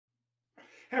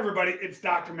Hey everybody, it's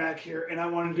Dr. Mac here, and I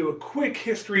want to do a quick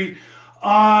history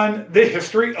on the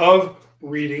history of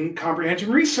reading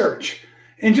comprehension research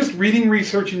and just reading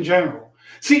research in general.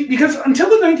 See, because until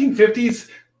the 1950s,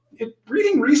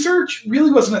 reading research really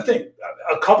wasn't a thing.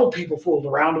 A couple people fooled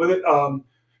around with it. You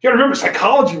got to remember,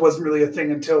 psychology wasn't really a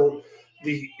thing until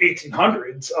the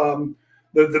 1800s.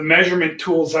 The measurement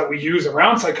tools that we use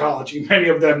around psychology, many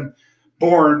of them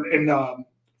born in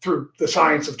through the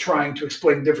science of trying to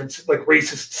explain difference, like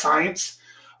racist science.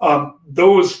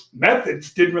 Those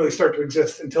methods didn't really start to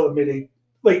exist until the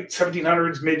late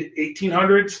 1700s, mid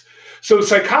 1800s. So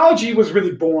psychology was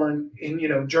really born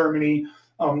in Germany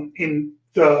in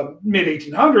the mid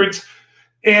 1800s,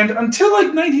 and until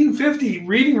like 1950,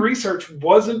 reading research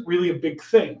wasn't really a big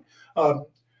thing.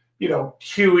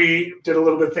 Huey did a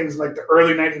little bit of things in like the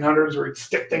early 1900s where he'd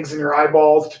stick things in your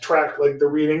eyeballs to track like the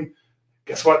reading.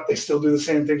 Guess what? They still do the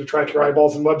same thing to track your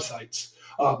eyeballs in websites.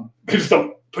 They just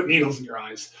don't put needles in your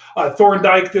eyes.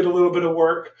 Thorndike did a little bit of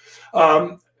work.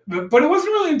 But it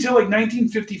wasn't really until like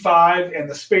 1955 and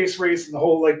the space race and the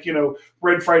whole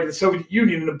Red Friday of the Soviet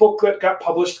Union and a book that got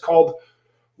published called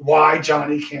Why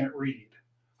Johnny Can't Read.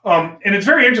 And it's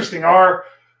very interesting. Our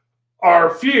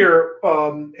fear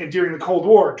and during the Cold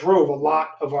War drove a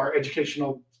lot of our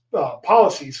educational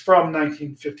policies from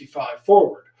 1955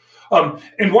 forward.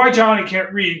 And Why Johnny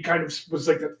Can't Read kind of was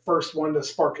like the first one to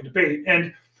spark a debate.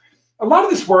 And a lot of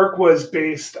this work was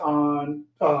based on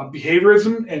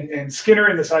behaviorism and Skinner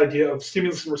and this idea of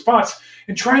stimulus and response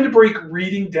and trying to break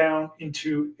reading down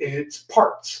into its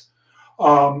parts.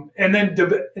 And then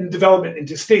development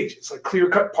into stages, like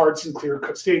clear-cut parts and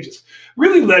clear-cut stages,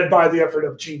 really led by the effort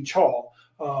of Jean Chall.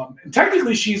 And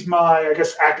technically, she's my,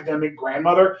 academic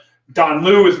grandmother. Don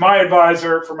Liu is my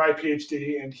advisor for my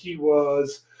PhD, and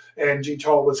Jean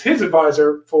Chall was his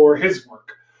advisor for his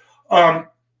work.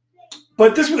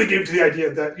 But this really gave to the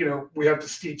idea that, we have to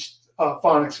teach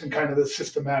phonics in kind of the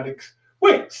systematic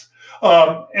ways,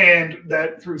 and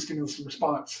that through stimulus and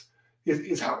response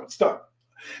is how it's done.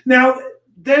 Now,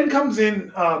 then comes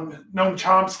in Noam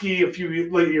Chomsky a few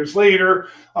years later,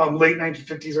 late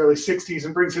 1950s, early 60s,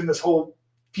 and brings in this whole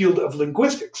field of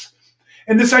linguistics.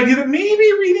 And this idea that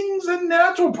maybe reading's a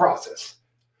natural process.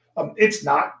 It's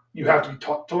not. You have to be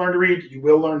taught to learn to read. You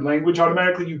will learn language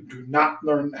automatically. You do not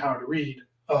learn how to read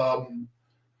automatically.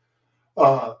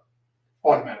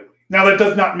 Now, that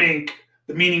does not make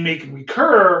the meaning making we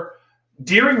occur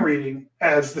during reading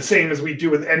as the same as we do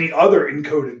with any other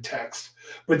encoded text.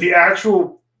 But the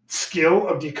actual skill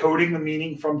of decoding the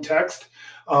meaning from text,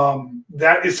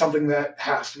 that is something that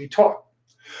has to be taught.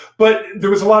 But there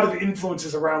was a lot of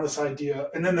influences around this idea.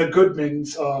 And then the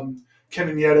Goodmans, Ken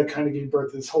and Yetta, kind of gave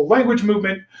birth to this whole language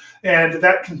movement. And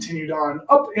that continued on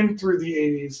up and through the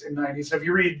 80s and 90s. If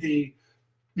you read the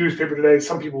newspaper today,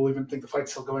 some people even think the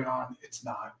fight's still going on. It's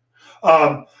not.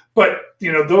 But,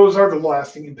 those are the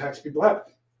lasting impacts people have.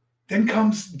 Then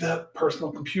comes the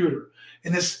personal computer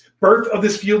and this birth of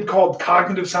this field called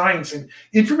cognitive science and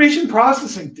information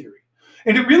processing theory.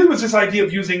 And it really was this idea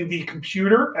of using the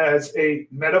computer as a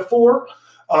metaphor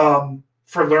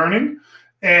for learning,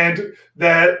 and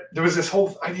that there was this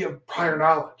whole idea of prior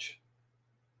knowledge.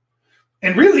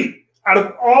 And really, out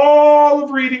of all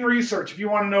of reading research, if you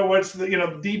want to know what's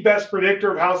the best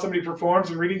predictor of how somebody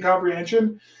performs in reading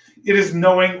comprehension, it is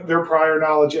knowing their prior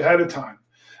knowledge ahead of time.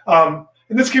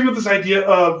 And this came with this idea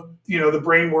of, the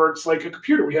brain works like a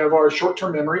computer. We have our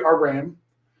short-term memory, our RAM,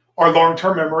 our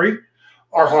long-term memory,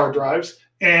 our hard drives,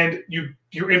 and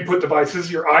your input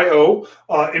devices, your I/O,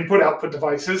 input-output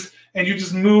devices, and you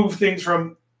just move things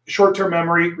from short-term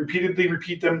memory, repeatedly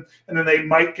repeat them, and then they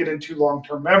might get into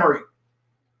long-term memory.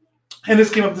 And this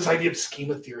came up with this idea of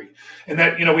schema theory, and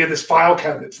that, we have this file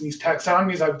cabinets and these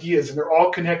taxonomies, ideas, and they're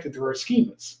all connected through our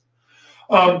schemas.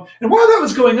 And while that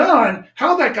was going on,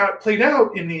 how that got played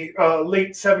out in the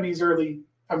late 70s,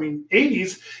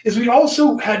 80s, is we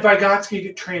also had Vygotsky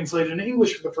get translated into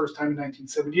English for the first time in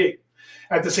 1978.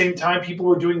 At the same time, people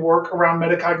were doing work around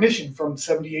metacognition from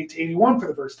 78 to 81 for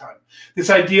the first time. This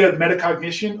idea of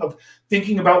metacognition, of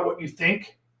thinking about what you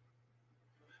think.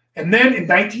 And then in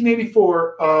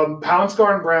 1984,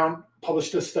 Palenscar and Brown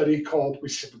published a study called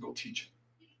Reciprocal Teaching.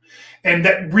 And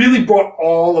that really brought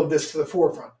all of this to the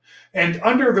forefront. And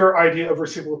under their idea of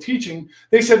reciprocal teaching,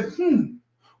 they said,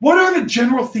 what are the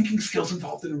general thinking skills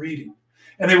involved in reading?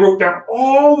 And they wrote down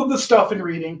all of the stuff in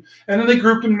reading, and then they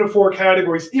grouped them into 4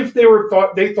 categories if they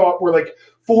thought were like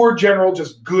 4 general,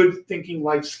 just good thinking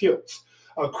life skills: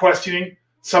 questioning,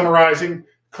 summarizing,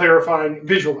 clarifying, and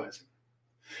visualizing.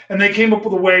 And they came up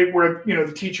with a way where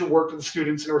the teacher worked with the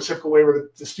students in a reciprocal way where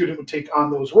the student would take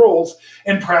on those roles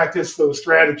and practice those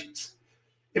strategies.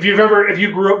 If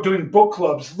you grew up doing book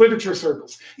clubs, literature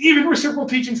circles, even reciprocal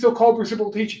teaching, still called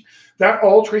reciprocal teaching, that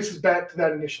all traces back to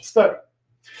that initial study.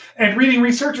 And reading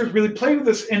researchers really played with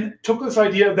this and took this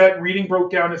idea that reading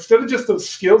broke down instead of just those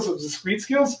skills, those discrete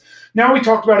skills. Now we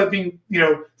talked about it being,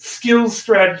 skills,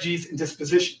 strategies, and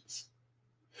dispositions.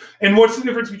 And what's the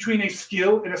difference between a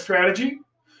skill and a strategy?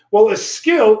 Well, a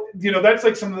skill, that's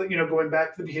like some of the, going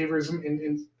back to the behaviorism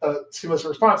in stimulus and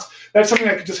response, that's something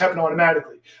that could just happen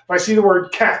automatically. If I see the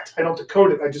word cat, I don't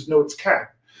decode it, I just know it's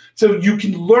cat. So you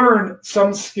can learn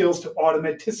some skills to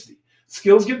automaticity.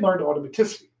 Skills get learned to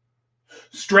automaticity.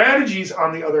 Strategies,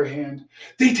 on the other hand,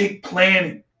 they take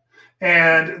planning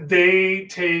and they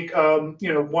take,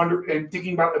 wonder and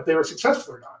thinking about if they were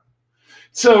successful or not.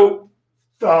 So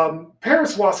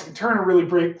Paris, Wasik, and Turner really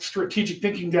break strategic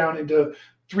thinking down into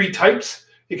 3 types.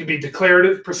 It can be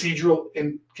declarative, procedural,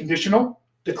 and conditional.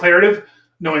 Declarative,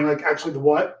 knowing like actually the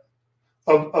what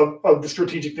of the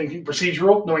strategic thinking.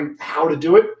 Procedural, knowing how to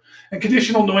do it. And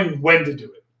conditional, knowing when to do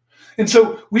it. And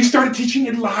so we started teaching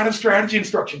a lot of strategy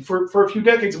instruction for a few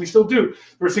decades, and we still do. There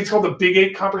were things called the Big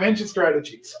 8 comprehension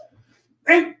strategies.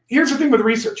 And here's the thing with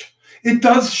research. It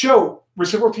does show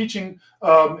reciprocal teaching,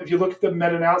 if you look at the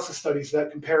meta-analysis studies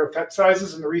that compare effect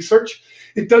sizes in the research,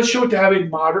 it does show it to have a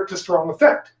moderate to strong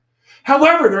effect.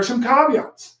 However, there are some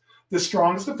caveats. The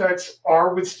strongest effects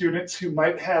are with students who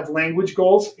might have language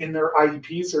goals in their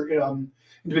IEPs or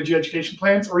individual education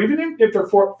plans, or even if they're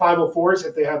 504s,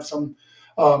 if they have some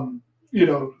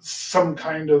some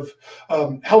kind of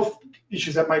health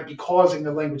issues that might be causing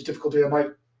the language difficulty that might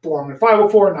belong in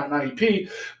 504, not an IEP.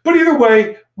 But either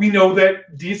way, we know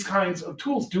that these kinds of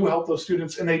tools do help those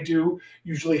students, and they do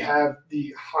usually have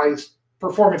the highest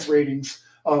performance ratings,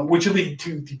 which lead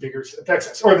to the bigger effect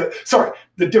size, or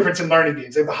the difference in learning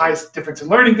gains. They have the highest difference in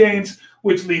learning gains,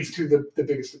 which leads to the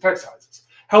biggest effect sizes.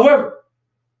 However,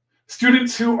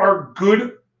 students who are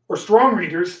good or strong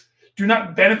readers do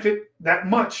not benefit that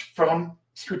much from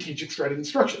strategic strategy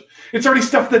instruction. It's already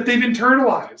stuff that they've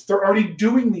internalized. They're already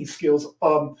doing these skills,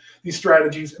 these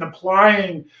strategies, and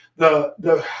applying the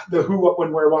who, what,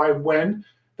 when, where, why, when,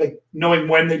 like knowing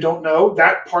when they don't know.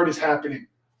 That part is happening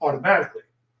automatically.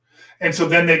 And so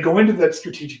then they go into that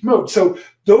strategic mode. So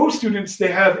those students,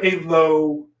 they have a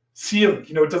low ceiling.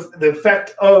 The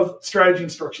effect of strategy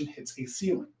instruction hits a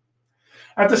ceiling.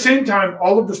 At the same time,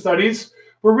 all of the studies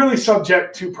were really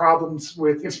subject to problems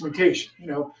with instrumentation.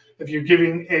 If you're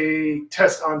giving a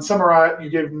test on summarize, you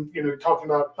gave them, talking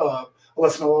about a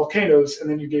lesson on volcanoes, and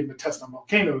then you gave them a test on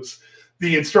volcanoes,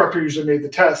 the instructor usually made the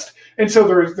test. And so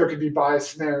there could be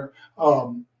bias in there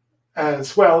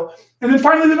as well. And then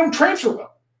finally, they don't transfer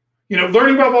well.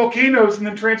 Learning about volcanoes and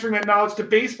then transferring that knowledge to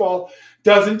baseball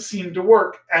doesn't seem to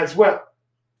work as well.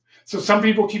 So some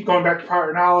people keep going back to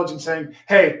prior knowledge and saying,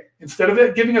 hey, instead of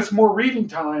it giving us more reading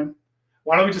time,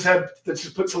 why don't we let's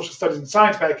put social studies and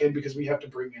science back in, because we have to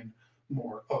bring in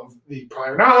more of the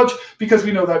prior knowledge because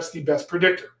we know that's the best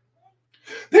predictor.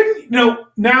 Then,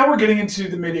 now we're getting into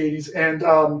the mid-'80s, and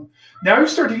now you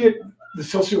start to get the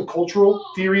sociocultural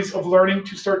theories of learning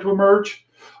to start to emerge.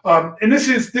 And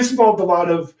this involved a lot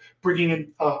of bringing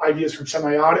in ideas from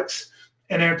semiotics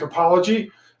and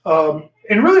anthropology,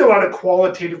 and really a lot of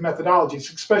qualitative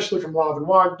methodologies, especially from Love and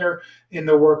Wagner in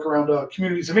their work around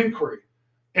communities of inquiry.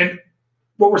 And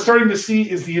what we're starting to see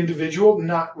is the individual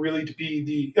not really to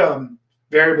be the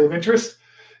variable of interest,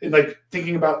 and like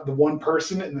thinking about the one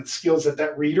person and the skills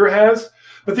that reader has,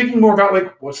 but thinking more about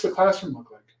like, what's the classroom look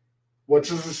like? What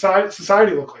does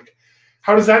society look like?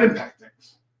 How does that impact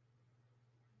things?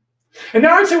 And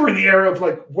now I'd say we're in the era of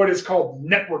like what is called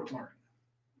networked learning.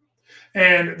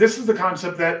 And this is the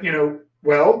concept that,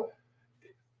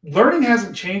 learning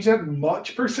hasn't changed that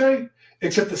much per se,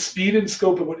 except the speed and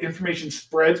scope of what information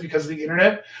spreads because of the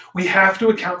internet. We have to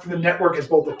account for the network as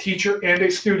both a teacher and a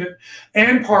student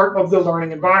and part of the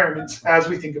learning environments as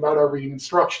we think about our reading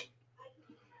instruction.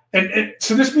 And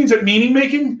so this means that meaning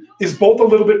making is both a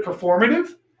little bit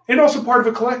performative and also part of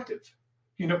a collective.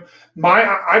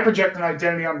 I project an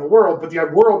identity on the world, but the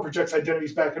world projects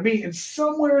identities back on me, and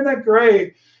somewhere in that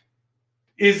gray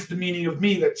is the meaning of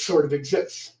me that sort of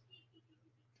exists.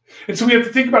 And so we have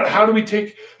to think about how do we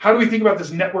think about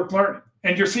this network learning?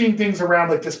 And you're seeing things around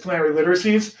like disciplinary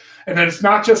literacies, and then it's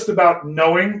not just about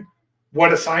knowing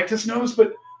what a scientist knows,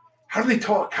 but how do they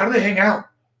talk? How do they hang out?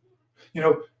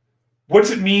 What's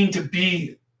it mean to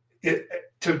be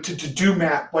to do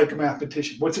math like a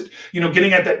mathematician? What's it,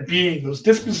 getting at that being, those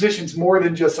dispositions, more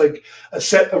than just like a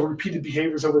set of repeated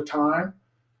behaviors over time,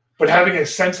 but having a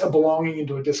sense of belonging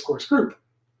into a discourse group.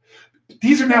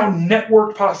 These are now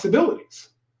networked possibilities.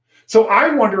 So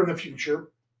I wonder in the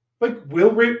future, Like,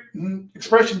 will written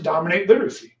expression dominate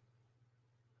literacy?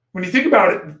 When you think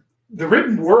about it, the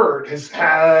written word has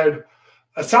had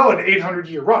a solid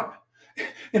 800-year run.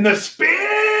 In the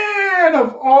span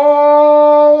of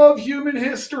all of human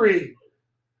history,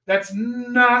 that's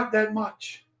not that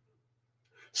much.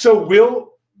 So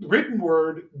will written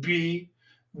word be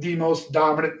the most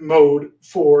dominant mode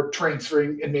for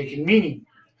transferring and making meaning?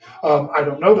 I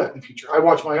don't know that in the future. I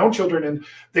watch my own children, and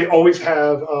they always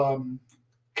have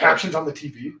captions on the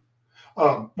TV.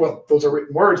 Well, those are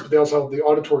written words, but they also have the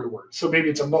auditory words. So maybe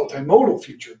it's a multimodal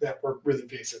future that we're really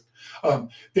facing.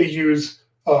 They use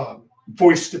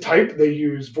voice to type. They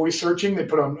use voice searching. They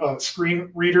put on screen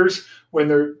readers when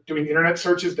they're doing internet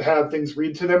searches to have things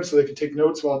read to them so they can take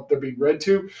notes while they're being read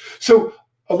to. So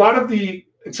a lot of the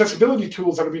accessibility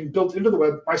tools that are being built into the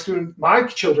web, my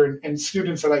children and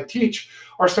students that I teach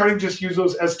are starting to just use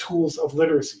those as tools of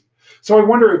literacy. So I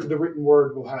wonder if the written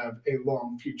word will have a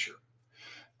long future.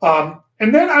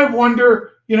 And then I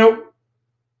wonder,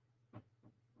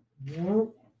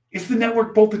 is the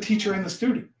network both the teacher and the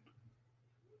student?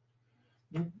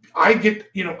 I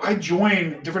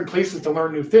join different places to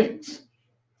learn new things.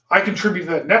 I contribute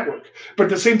to that network, but at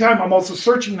the same time, I'm also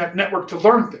searching that network to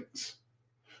learn things.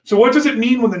 So what does it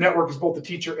mean when the network is both the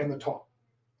teacher and the taught?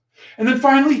 And then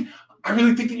finally, I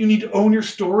really think that you need to own your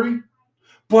story,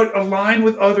 but align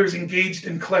with others engaged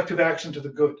in collective action to the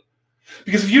good.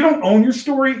 Because if you don't own your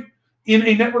story in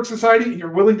a network society and you're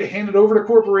willing to hand it over to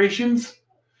corporations,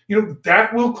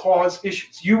 that will cause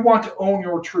issues. You want to own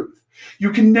your truth.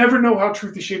 You can never know how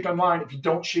truth is shaped online if you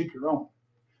don't shape your own.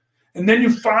 And then you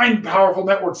find powerful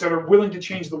networks that are willing to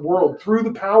change the world through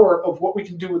the power of what we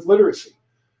can do with literacy.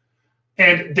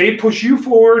 And they push you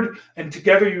forward, and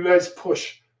together you guys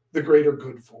push the greater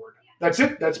good forward. That's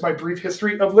it. That's my brief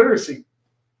history of literacy.